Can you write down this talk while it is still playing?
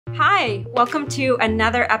Hi, welcome to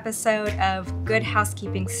another episode of Good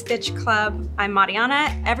Housekeeping Stitch Club. I'm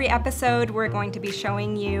Mariana. Every episode we're going to be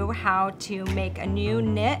showing you how to make a new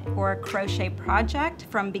knit or crochet project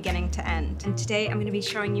from beginning to end. And today I'm going to be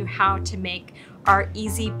showing you how to make our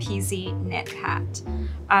easy peasy knit hat.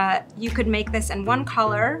 You could make this in one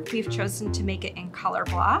color. We've chosen to make it in color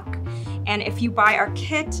block. And if you buy our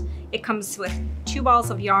kit, it comes with 2 balls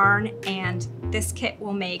of yarn, and this kit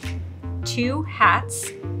will make 2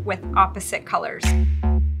 hats with opposite colors.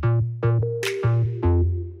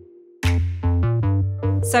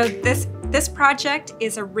 So this project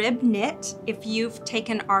is a rib knit. If you've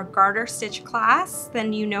taken our garter stitch class,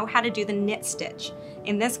 then you know how to do the knit stitch.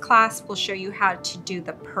 In this class, we'll show you how to do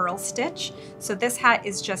the purl stitch. So this hat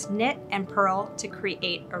is just knit and purl to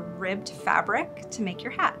create a ribbed fabric to make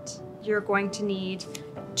your hat. You're going to need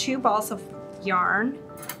 2 balls of yarn,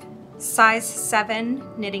 size 7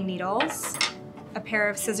 knitting needles, a pair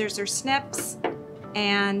of scissors or snips,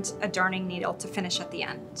 and a darning needle to finish at the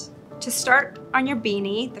end. To start on your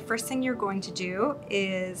beanie, the first thing you're going to do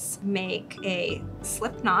is make a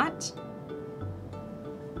slip knot.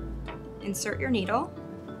 Insert your needle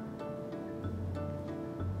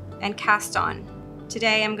and cast on.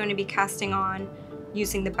 Today I'm going to be casting on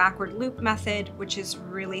using the backward loop method, which is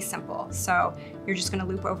really simple. So you're just going to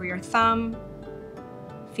loop over your thumb,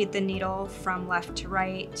 feed the needle from left to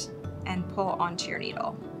right, and pull onto your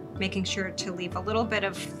needle, making sure to leave a little bit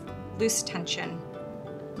of loose tension.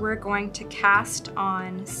 We're going to cast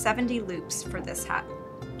on 70 loops for this hat.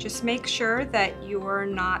 Just make sure that you're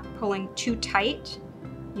not pulling too tight.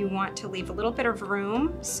 You want to leave a little bit of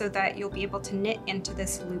room so that you'll be able to knit into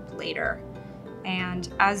this loop later.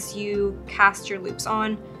 And as you cast your loops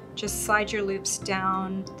on, just slide your loops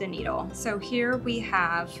down the needle. So here we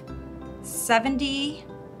have 70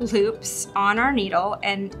 loops on our needle,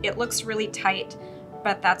 and it looks really tight,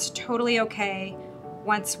 but that's totally okay.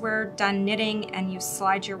 Once we're done knitting and you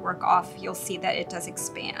slide your work off, you'll see that it does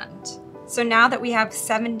expand. So now that we have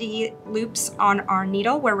 70 loops on our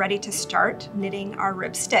needle, we're ready to start knitting our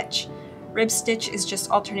rib stitch. Rib stitch is just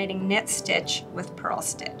alternating knit stitch with purl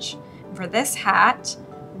stitch. For this hat,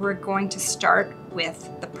 we're going to start with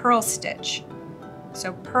the purl stitch.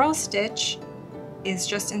 So purl stitch is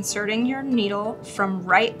just inserting your needle from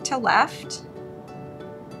right to left,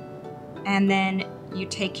 and then you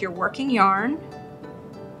take your working yarn,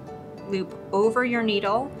 loop over your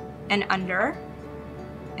needle and under,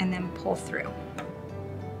 and then pull through.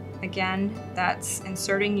 Again, that's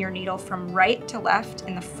inserting your needle from right to left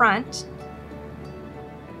in the front,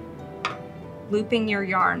 looping your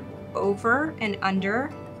yarn over and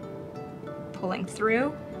under, pulling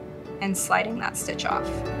through, and sliding that stitch off.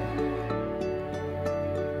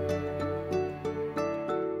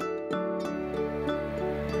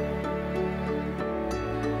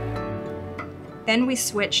 Then we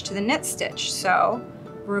switch to the knit stitch. So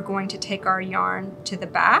we're going to take our yarn to the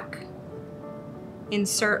back,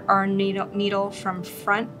 insert our needle from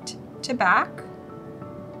front to back,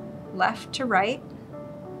 left to right,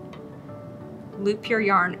 loop your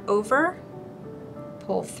yarn over,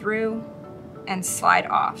 pull through, and slide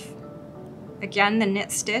off. Again, the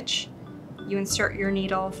knit stitch, you insert your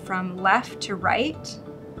needle from left to right,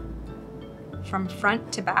 from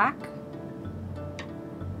front to back,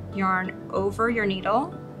 yarn over your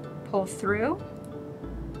needle, pull through,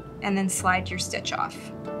 and then slide your stitch off.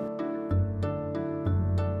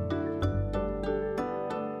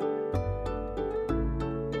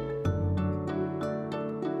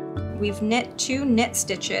 We've knit 2 knit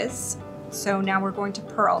stitches, so now we're going to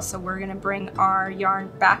purl. So we're going to bring our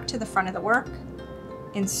yarn back to the front of the work,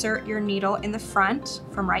 insert your needle in the front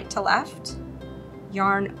from right to left,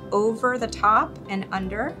 yarn over the top and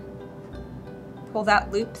under, pull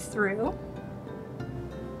that loop through,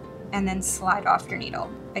 and then slide off your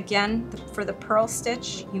needle. Again, for the purl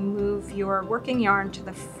stitch, you move your working yarn to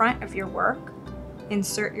the front of your work,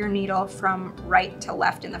 insert your needle from right to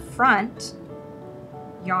left in the front,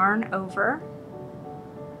 yarn over,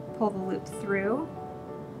 pull the loop through,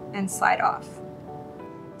 and slide off.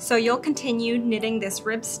 So you'll continue knitting this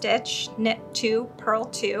rib stitch, knit 2, purl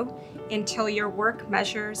 2, until your work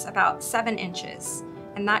measures about 7 inches.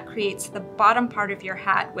 And that creates the bottom part of your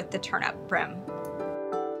hat with the turn-up brim.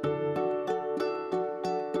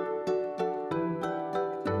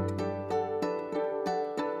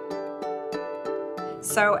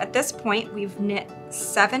 So at this point, we've knit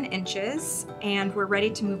 7 inches, and we're ready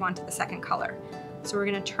to move on to the second color. So we're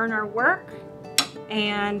going to turn our work,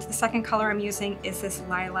 and the second color I'm using is this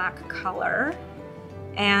lilac color.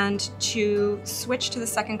 And to switch to the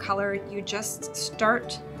second color, you just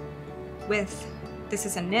start with This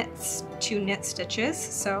is a knit, 2 knit stitches,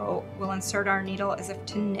 so we'll insert our needle as if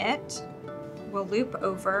to knit. We'll loop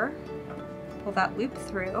over, pull that loop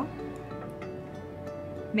through.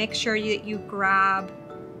 Make sure that you grab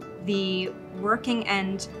the working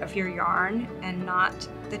end of your yarn and not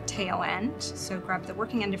the tail end. So grab the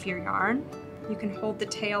working end of your yarn. You can hold the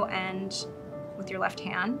tail end with your left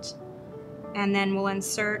hand, and then we'll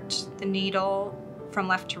insert the needle from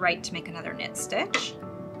left to right to make another knit stitch.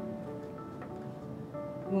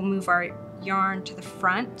 We'll move our yarn to the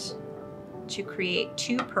front to create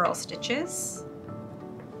 2 purl stitches.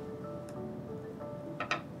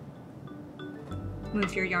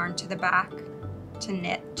 Move your yarn to the back to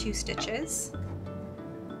knit 2 stitches.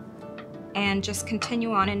 And just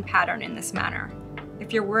continue on in pattern in this manner.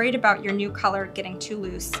 If you're worried about your new color getting too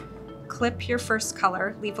loose, clip your first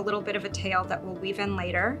color, leave a little bit of a tail that we'll weave in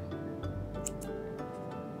later.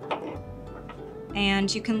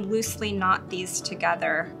 And you can loosely knot these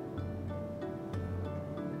together.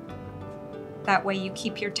 That way you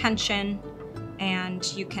keep your tension and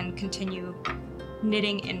you can continue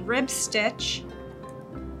knitting in rib stitch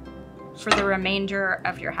for the remainder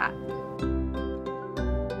of your hat.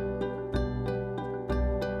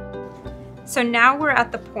 So now we're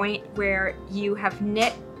at the point where you have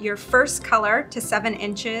knit your first color to 7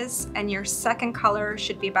 inches and your second color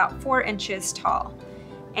should be about 4 inches tall.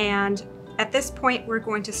 And at this point, we're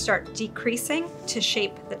going to start decreasing to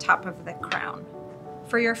shape the top of the crown.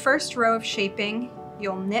 For your first row of shaping,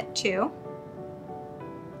 you'll knit 2.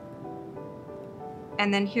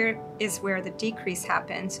 And then here is where the decrease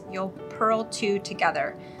happens. You'll purl 2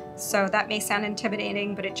 together. So that may sound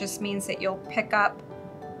intimidating, but it just means that you'll pick up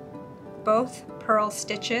both purl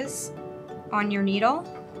stitches on your needle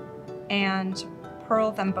and purl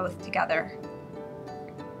them both together.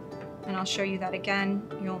 And I'll show you that again.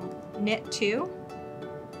 You'll knit 2,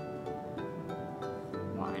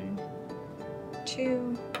 1,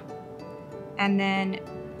 2, and then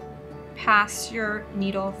pass your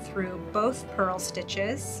needle through both purl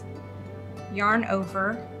stitches, yarn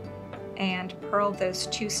over, and purl those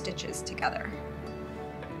 2 stitches together.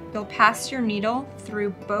 You'll pass your needle through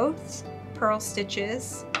both purl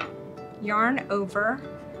stitches, yarn over,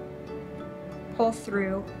 pull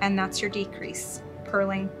through, and that's your decrease,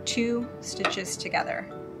 purling 2 stitches together.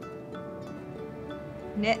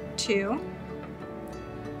 Knit 2,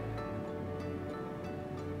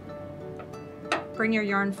 bring your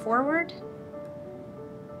yarn forward,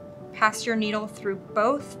 pass your needle through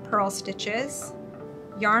both purl stitches,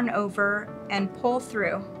 yarn over, and pull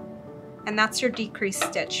through, and that's your decrease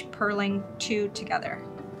stitch, purling 2 together.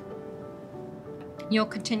 You'll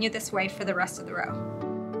continue this way for the rest of the row.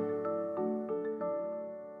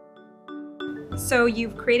 So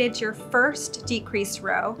you've created your first decrease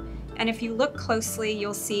row, and if you look closely,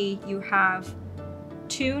 you'll see you have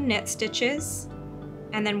 2 knit stitches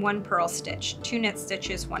and then 1 purl stitch. 2 knit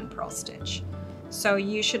stitches, 1 purl stitch. So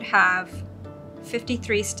you should have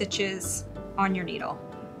 53 stitches on your needle.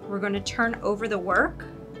 We're going to turn over the work,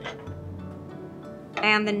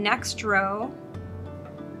 and the next row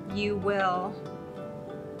you will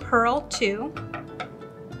purl 2,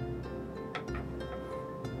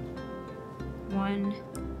 1,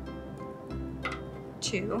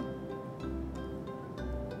 2,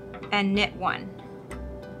 and knit 1.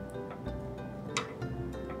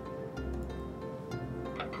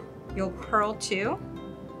 You'll purl 2,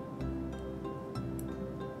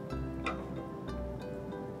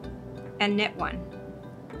 and knit 1.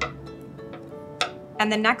 And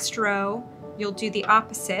the next row, you'll do the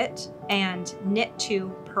opposite and knit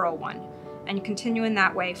 2, purl 1. And you continue in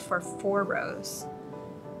that way for 4 rows.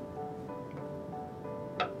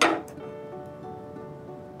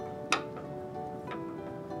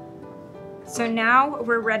 So now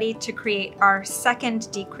we're ready to create our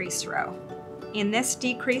second decrease row. In this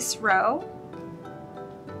decrease row,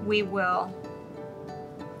 we will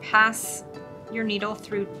pass your needle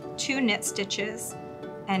through 2 knit stitches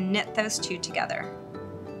and knit those 2 together.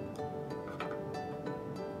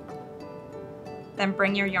 Then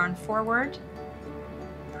bring your yarn forward,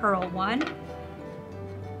 purl 1,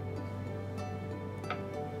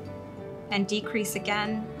 and decrease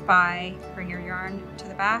again by bring your yarn to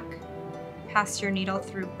the back, pass your needle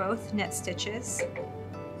through both knit stitches,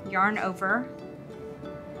 yarn over,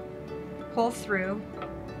 pull through,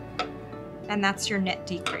 and that's your knit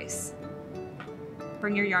decrease.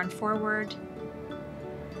 Bring your yarn forward,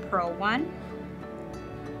 purl 1,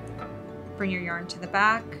 bring your yarn to the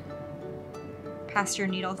back, pass your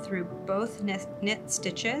needle through both knit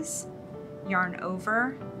stitches, yarn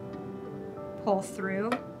over, pull through,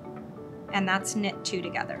 and that's knit 2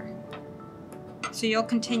 together. So you'll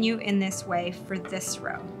continue in this way for this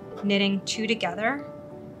row, knitting 2 together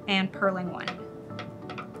and purling 1.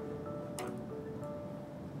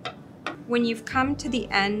 When you've come to the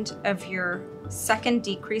end of your second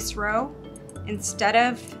decrease row, instead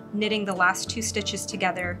of knitting the last 2 stitches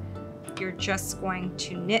together, you're just going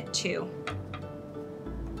to knit 2.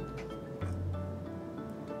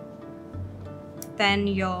 Then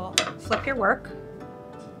you'll flip your work,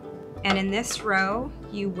 and in this row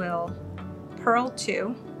you will purl 2,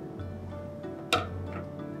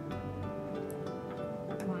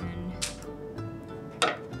 1,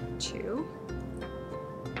 2,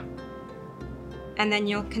 and then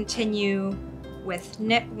you'll continue with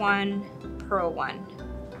knit 1, purl 1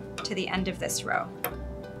 to the end of this row.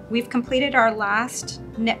 We've completed our last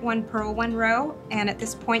knit 1, purl 1 row, and at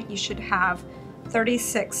this point you should have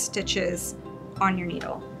 36 stitches on your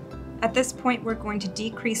needle. At this point we're going to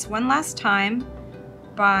decrease one last time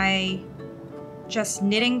by just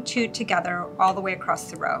knitting 2 together all the way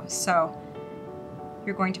across the row. So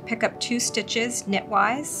you're going to pick up 2 stitches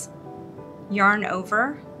knitwise, yarn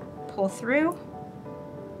over, pull through,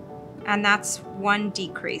 and that's 1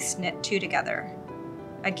 decrease, knit 2 together.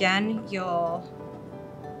 Again, you'll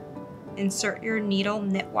insert your needle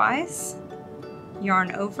knitwise,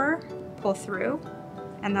 yarn over, pull through,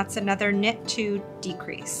 and that's another knit 2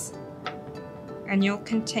 decrease. And you'll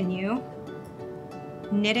continue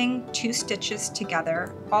knitting 2 stitches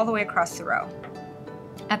together all the way across the row.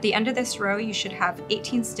 At the end of this row, you should have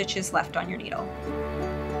 18 stitches left on your needle.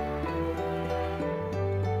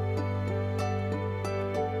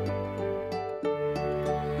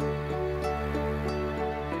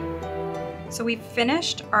 So we've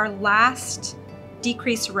finished our last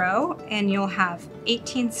decrease row, and you'll have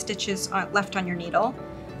 18 stitches left on your needle.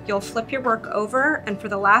 You'll flip your work over, and for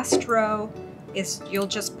the last row you'll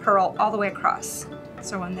just purl all the way across.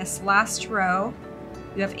 So on this last row,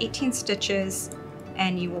 you have 18 stitches,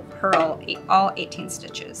 and you will purl all 18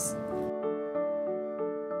 stitches.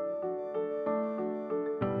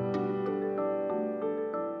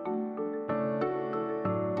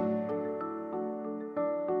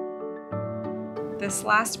 This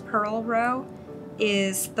last purl row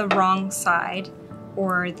is the wrong side,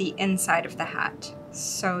 or the inside of the hat.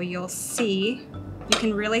 So you'll see, you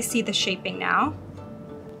can really see the shaping now,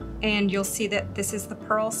 and you'll see that this is the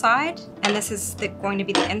purl side, and this is going to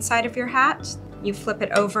be the inside of your hat. You flip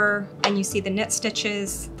it over and you see the knit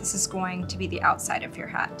stitches. This is going to be the outside of your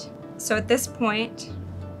hat. So at this point,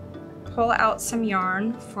 pull out some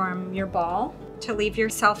yarn from your ball to leave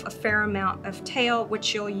yourself a fair amount of tail,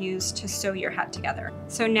 which you'll use to sew your hat together.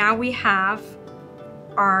 So now we have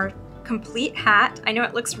our complete hat. I know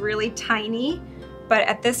it looks really tiny, but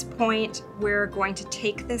at this point we're going to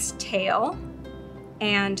take this tail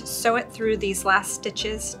and sew it through these last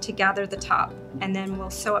stitches to gather the top, and then we'll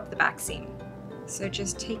sew up the back seam. So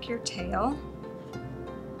just take your tail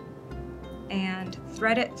and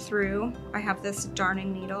thread it through. I have this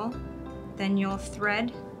darning needle. Then you'll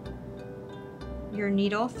thread your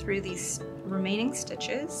needle through these remaining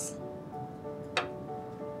stitches.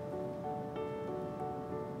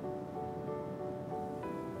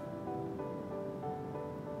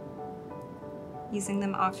 Easing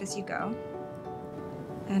them off as you go.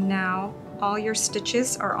 And now all your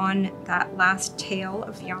stitches are on that last tail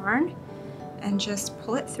of yarn, and just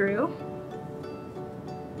pull it through,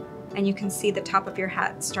 and you can see the top of your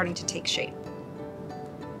hat starting to take shape.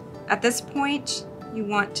 At this point, you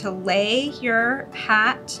want to lay your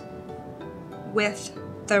hat with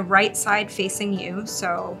the right side facing you.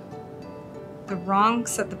 So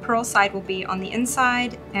the purl side will be on the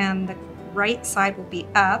inside and the right side will be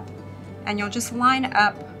up, and you'll just line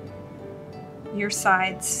up your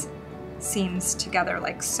sides seams together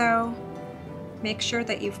like so. Make sure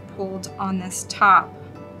that you've pulled on this top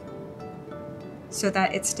so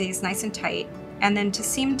that it stays nice and tight. And then to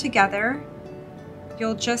seam together,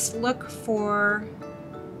 you'll just look for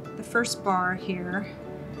the first bar here,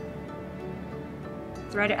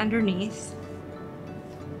 thread it underneath,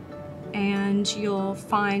 and you'll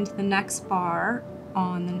find the next bar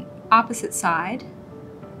on the opposite side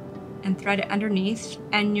and thread it underneath,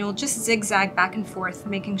 and you'll just zigzag back and forth,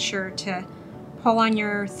 making sure to pull on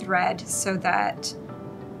your thread so that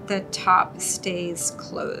the top stays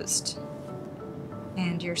closed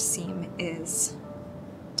and your seam is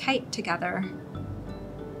tight together.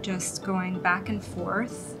 Just going back and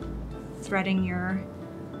forth, threading your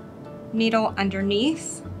needle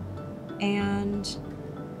underneath, and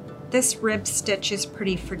this rib stitch is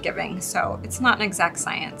pretty forgiving, so it's not an exact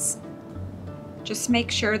science. Just make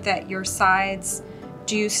sure that your sides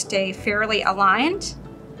do stay fairly aligned.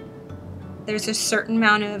 There's a certain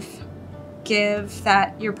amount of give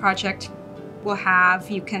that your project will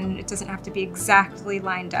have. It doesn't have to be exactly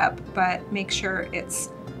lined up, but make sure it's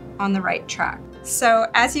on the right track. So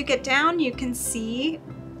as you get down, you can see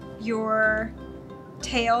your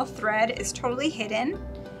tail thread is totally hidden.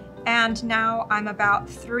 And now I'm about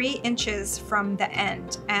 3 inches from the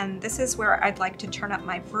end. And this is where I'd like to turn up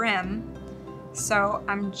my brim. So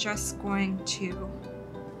I'm just going to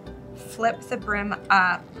flip the brim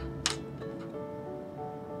up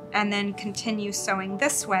and then continue sewing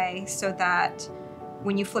this way so that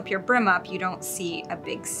when you flip your brim up, you don't see a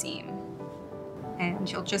big seam.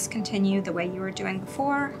 And you'll just continue the way you were doing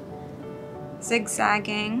before,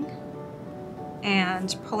 zigzagging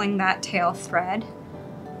and pulling that tail thread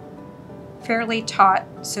fairly taut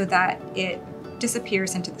so that it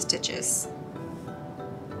disappears into the stitches.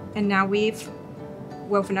 And now we've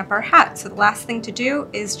woven up our hat. So the last thing to do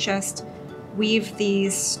is just weave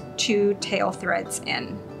these 2 tail threads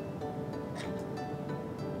in.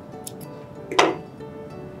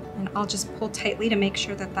 And I'll just pull tightly to make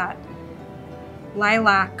sure that that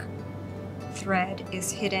lilac thread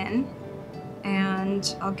is hidden,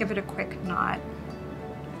 and I'll give it a quick knot.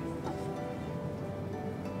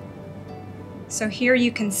 So here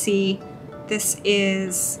you can see this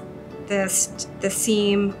is the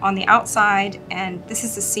seam on the outside, and this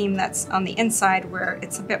is the seam that's on the inside where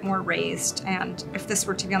it's a bit more raised, and if this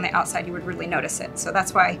were to be on the outside you would really notice it. So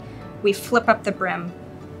that's why we flip up the brim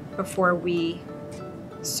before we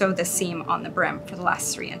sew the seam on the brim for the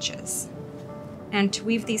last 3 inches. And to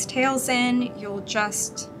weave these tails in, you'll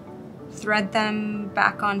just thread them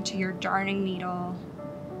back onto your darning needle,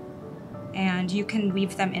 and you can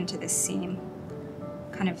weave them into this seam,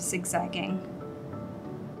 kind of zigzagging.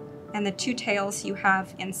 And the 2 tails you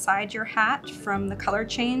have inside your hat from the color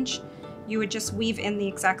change, you would just weave in the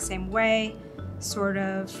exact same way, sort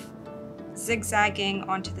of zigzagging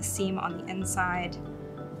onto the seam on the inside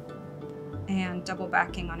and double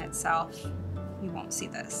backing on itself. You won't see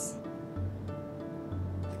this.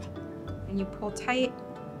 And you pull tight,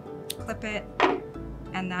 clip it,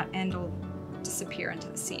 and that end will disappear into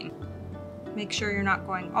the seam. Make sure you're not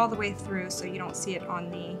going all the way through so you don't see it on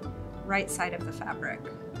the right side of the fabric.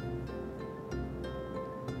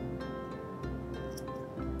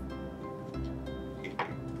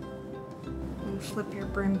 And flip your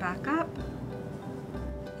brim back up,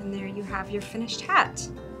 and there you have your finished hat.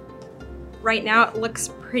 Right now it looks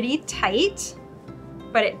pretty tight,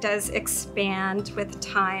 but it does expand with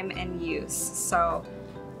time and use, so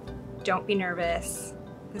don't be nervous.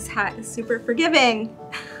 This hat is super forgiving.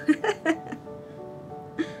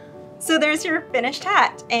 So there's your finished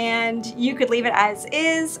hat, and you could leave it as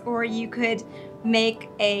is, or you could make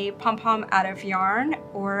a pom-pom out of yarn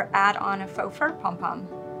or add on a faux fur pom-pom.